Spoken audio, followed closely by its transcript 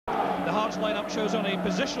The Hearts lineup shows only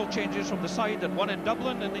positional changes from the side that won in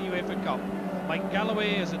Dublin in the UEFA Cup. Mike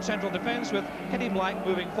Galloway is in central defence with Kenny Black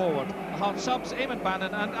moving forward. The Hearts subs, Eamon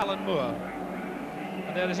Bannon and Alan Moore.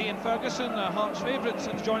 And there is Ian Ferguson, Hearts favourite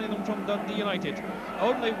since joining them from Dundee United.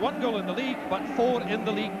 Only 1 goal in the league, but 4 in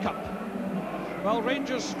the League Cup. Well,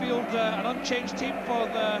 Rangers field an unchanged team for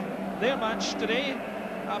their match today.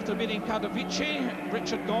 After beating Katowice,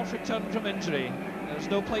 Richard Goff returned from injury. There's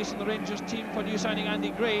no place in the Rangers team for new signing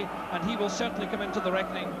Andy Gray, and he will certainly come into the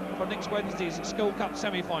reckoning for next Wednesday's Skull Cup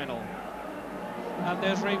semi-final. And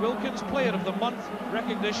there's Ray Wilkins, Player of the Month,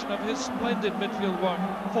 recognition of his splendid midfield work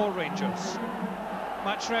for Rangers.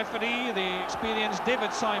 Match referee, the experienced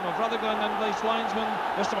David Syme of Rutherglen, and Leith linesman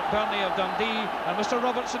Mr McBurney of Dundee and Mr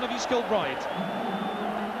Robertson of East Kilbride.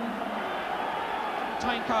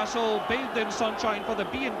 Tynecastle bathed in sunshine for the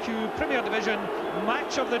B&Q Premier Division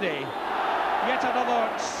match of the day. Yet another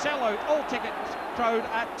sellout all-ticket crowd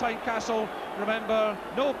at Tynecastle. Remember,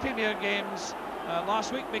 no Premier games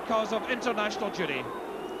last week because of international duty.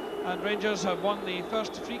 And Rangers have won the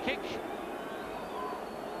first free kick.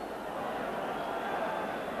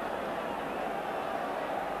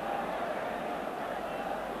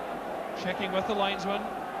 Checking with the linesman.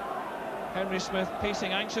 Henry Smith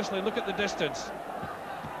pacing anxiously. Look at the distance.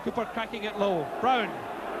 Cooper cracking it low. Brown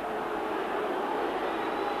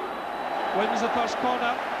wins the first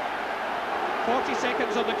corner. 40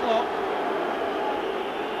 seconds on the clock.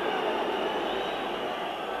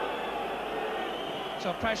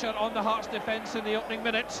 So pressure on the Hearts defence in the opening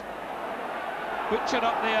minute. Butcher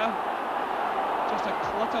up there. Just a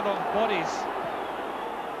clutter of bodies.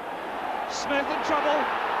 Smith in trouble.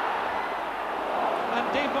 And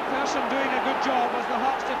Dave McPherson doing a good job as the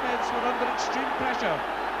Hearts defence were under extreme pressure.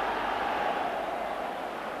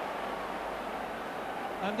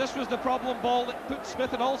 And this was the problem ball that put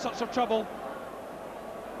Smith in all sorts of trouble.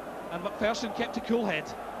 And McPherson kept a cool head.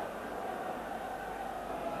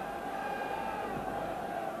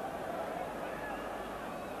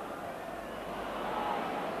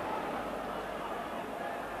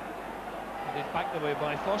 And he's backed away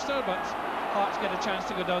by Foster, but Hearts get a chance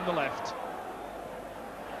to go down the left.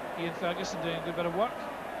 Ian Ferguson doing a good bit of work.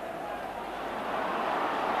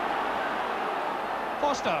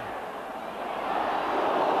 Foster.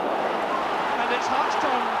 And it's Hearts'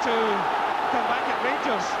 turn to come back at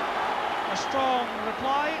Rangers. A strong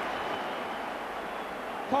reply.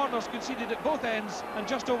 Corners conceded at both ends and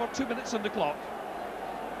just over 2 minutes on the clock.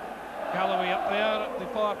 Galloway up there at the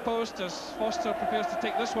far post as Foster prepares to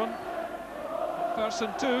take this one.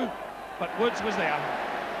 McPherson too, but Woods was there.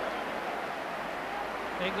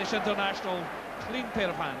 English international, clean pair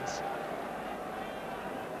of hands.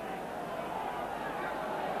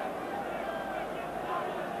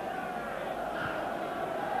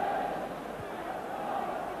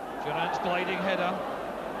 Durant's gliding header.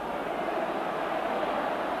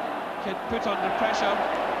 Kidd put under pressure.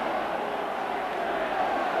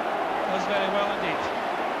 Does very well indeed.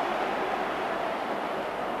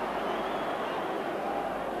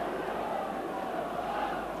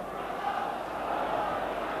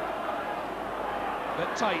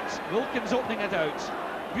 Bit tight. Wilkins opening it out.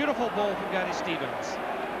 Beautiful ball from Gary Stevens.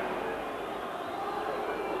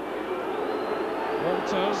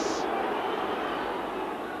 Walters.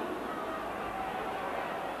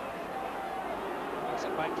 Gets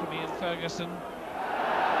it back from Ian Ferguson.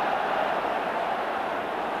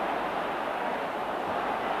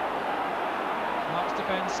 Hearts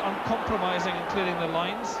defence uncompromising in clearing the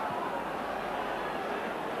lines.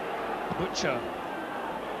 Butcher.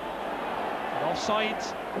 Offside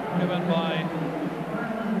given by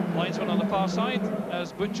linesman on the far side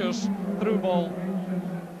as Butcher's through ball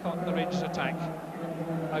caught the Rangers attack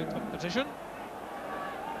out of position.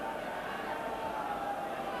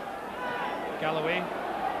 Galloway.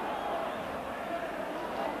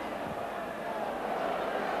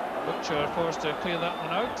 Butcher forced to clear that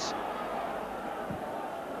one out.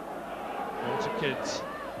 Ball to Kidd.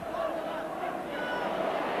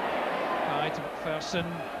 High to McPherson.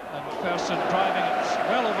 And McPherson driving it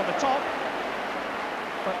well over the top,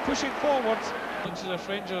 but pushing forward. Looks as if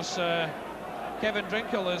Rangers' Kevin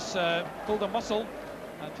Drinkle has pulled a muscle,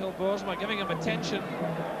 and Phil Boersma giving him attention.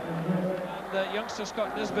 And youngster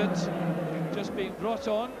Scott Nisbet just being brought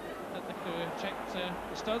on. And checked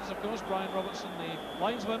the studs, of course. Brian Robertson, the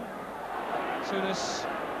linesman. Souness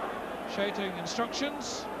shouting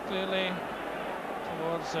instructions, clearly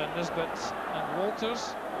towards Nisbet and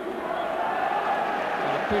Walters.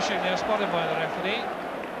 Pushing there, spotted by the referee.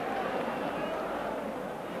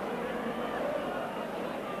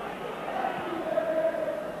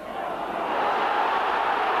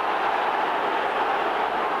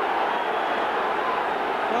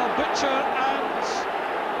 Butcher and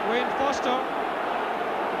Wayne Foster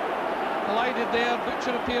collided there.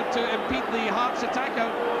 Butcher appeared to impede the Hearts attacker,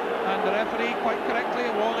 and the referee quite correctly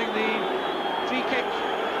awarding the free kick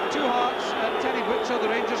to Hearts, and Terry Butcher, the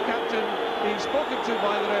Rangers captain, being spoken to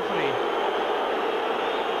by the referee.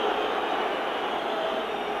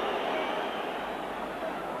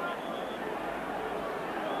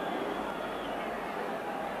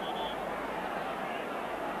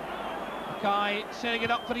 Mackay setting it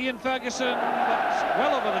up for Ian Ferguson, but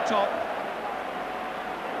well over the top.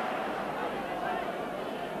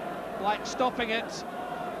 Black stopping it.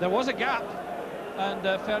 There was a gap, and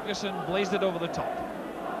Ferguson blazed it over the top.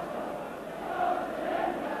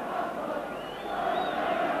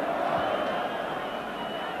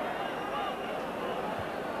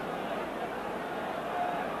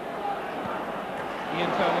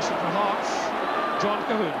 Ian Ferguson for Hearts. John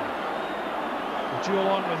Cahoon. The duel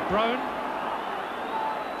on with Brown.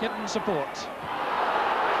 Hidden support. The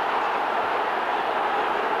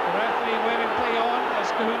referee waving play on as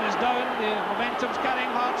Cahoon is down. The momentum's carrying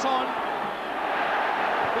Hearts on.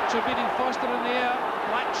 Butcher beating Foster in the air.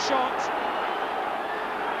 Black shot.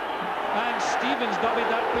 And Stevens dummied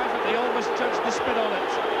that perfectly, almost judged the spin on it.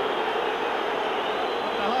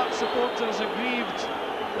 The Hearts supporters aggrieved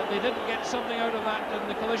that they didn't get something out of that in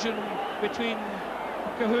the collision between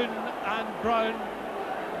Cahoon and Brown.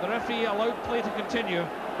 The referee allowed play to continue,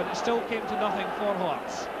 but it still came to nothing for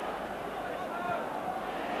Hearts.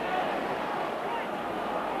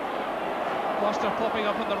 Foster popping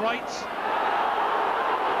up on the right.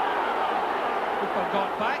 Cooper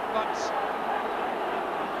got back, but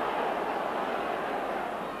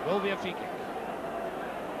will be a free kick.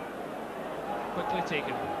 Quickly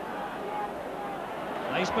taken.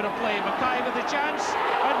 Nice bit of play. Mackay with the chance,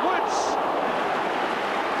 and Woods.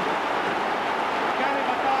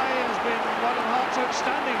 Been one of Hearts'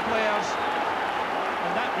 outstanding players,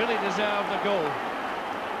 and that really deserved a goal.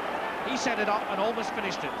 He set it up and almost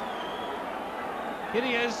finished it. Here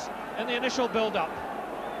he is in the initial build-up,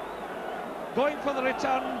 going for the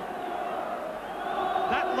return.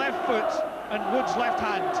 That left foot and Wood's left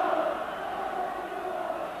hand.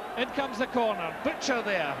 In comes the corner. Butcher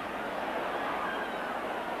there.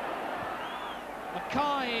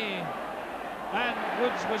 Mackay. And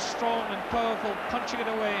Woods was strong and powerful, punching it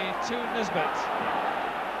away to Nisbet.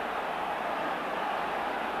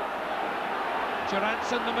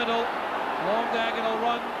 Durant's in the middle, long diagonal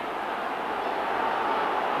run.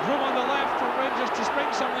 Room on the left for Rangers to spring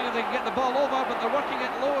something if they can get the ball over, but they're working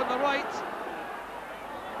it low on the right.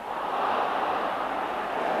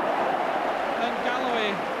 And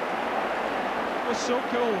Galloway was so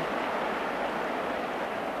cool.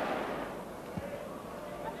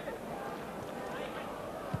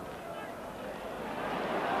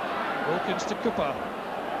 Wilkins to Cooper.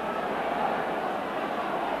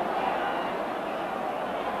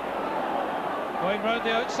 Going round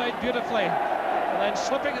the outside beautifully, and then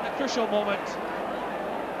slipping at the crucial moment.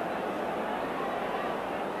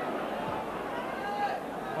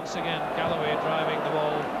 Once again, Galloway driving the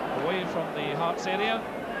ball away from the Hearts area.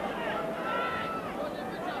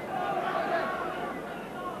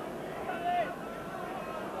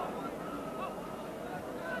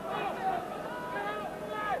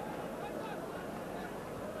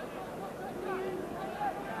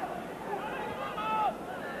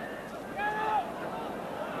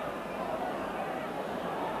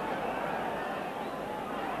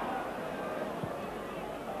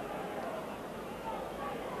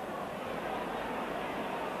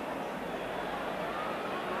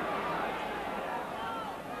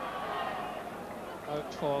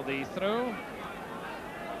 Out for the throw.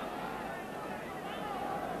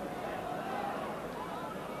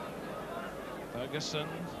 Ferguson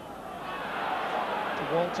to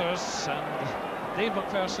Walters, and Dave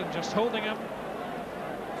McPherson just holding him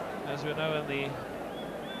as we're now in the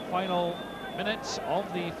final minutes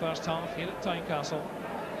of the first half here at Tynecastle.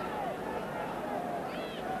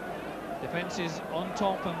 Defence is on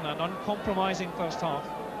top and an uncompromising first half.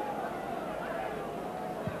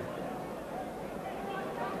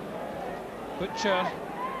 Butcher,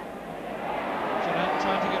 Durant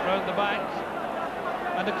trying to get round the back,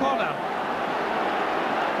 and a corner.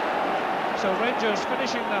 So Rangers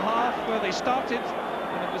finishing the half where they started,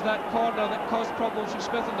 and it was that corner that caused problems for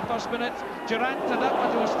Smith in the first minute. Durant, and that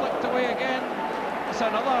one was flicked away again. It's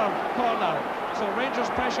another corner. So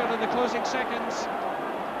Rangers pressure in the closing seconds.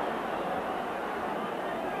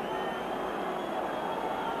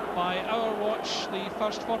 By our watch, the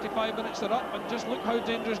first 45 minutes are up, and just look how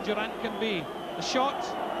dangerous Durant can be. The shot,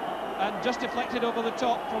 and just deflected over the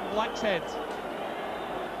top from Black's head.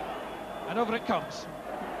 And over it comes.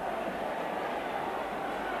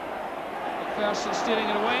 McPherson steering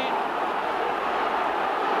it away.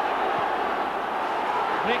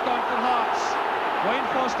 Break on for Hearts. Wayne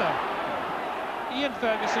Foster. Ian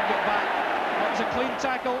Ferguson got back. That was a clean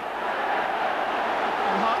tackle.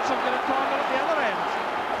 And Hearts have got a corner at the other end.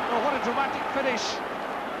 Oh, what a dramatic finish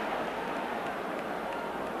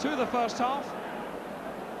to the first half.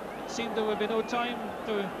 It seemed there would be no time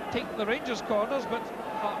to take the Rangers corners, but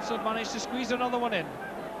Hearts have managed to squeeze another one in.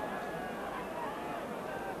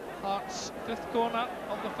 Hearts' fifth corner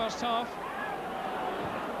of the first half.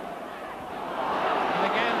 And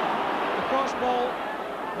again, the cross ball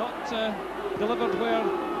not delivered where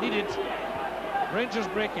needed. Rangers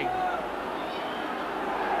breaking.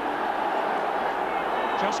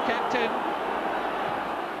 Just kept in.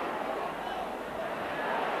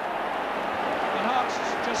 And Hearts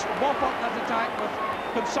just mop up that attack with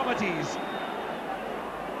consummate ease.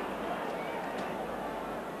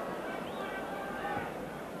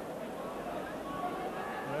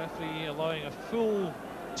 The referee allowing a full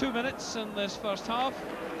 2 minutes in this first half.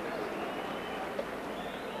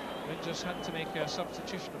 Rangers had to make a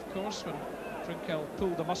substitution, of course, when Trinkel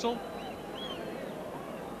pulled a muscle.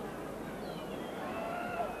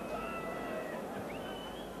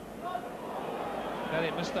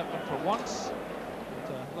 Berry missed that one for once.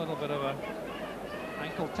 And a little bit of a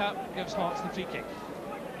ankle tap gives Hearts the free kick.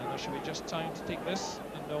 And there should be just time to take this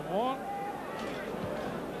and no more.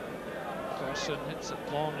 Carson hits it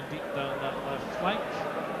long and deep down that left flank.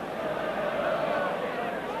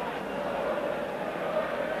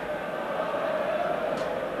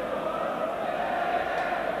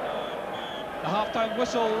 The half-time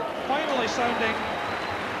whistle finally sounding.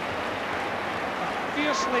 A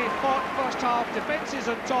fiercely fought first half, defences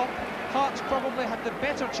on top. Hearts probably had the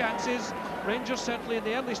better chances. Rangers certainly in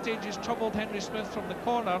the early stages troubled Henry Smith from the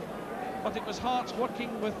corner, but it was Hearts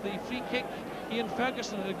working with the free kick. Ian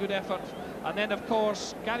Ferguson had a good effort, and then of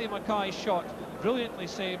course Gary Mackay's shot, brilliantly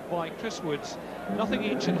saved by Chris Woods. Nothing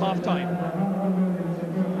each in half-time.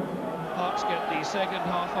 Hearts get the second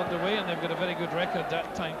half underway, and they've got a very good record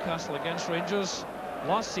at Tynecastle against Rangers.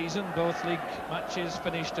 Last season, both league matches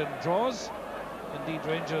finished in draws. Indeed,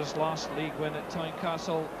 Rangers' last league win at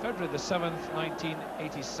Tynecastle, February the 7th,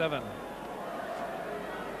 1987.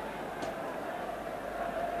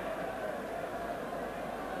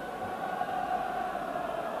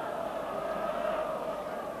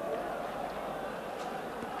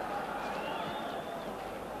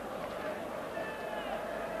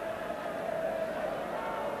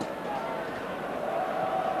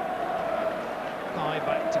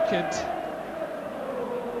 Back to Kidd.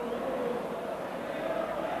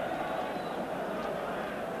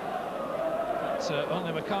 But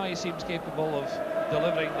only Mackay seems capable of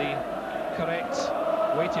delivering the correct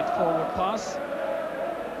weighted forward pass.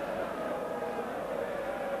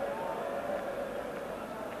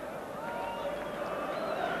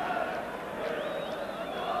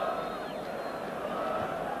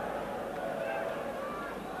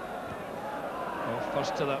 Well,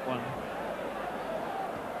 first to that one.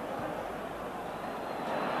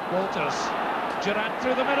 Walters, Durant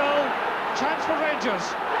through the middle, chance for Rangers,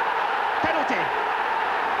 penalty.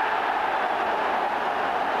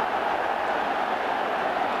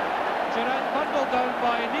 Durant bundled down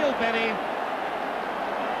by Neil Berry.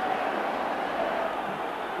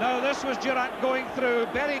 Now this was Durant going through,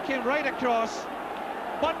 Berry came right across,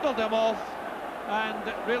 bundled him off,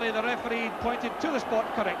 and really the referee pointed to the spot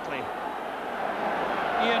correctly.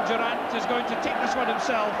 Ian Durant is going to take this one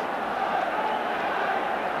himself.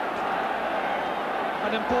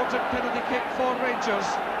 An important penalty kick for Rangers.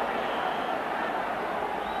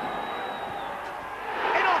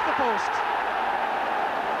 In off the post.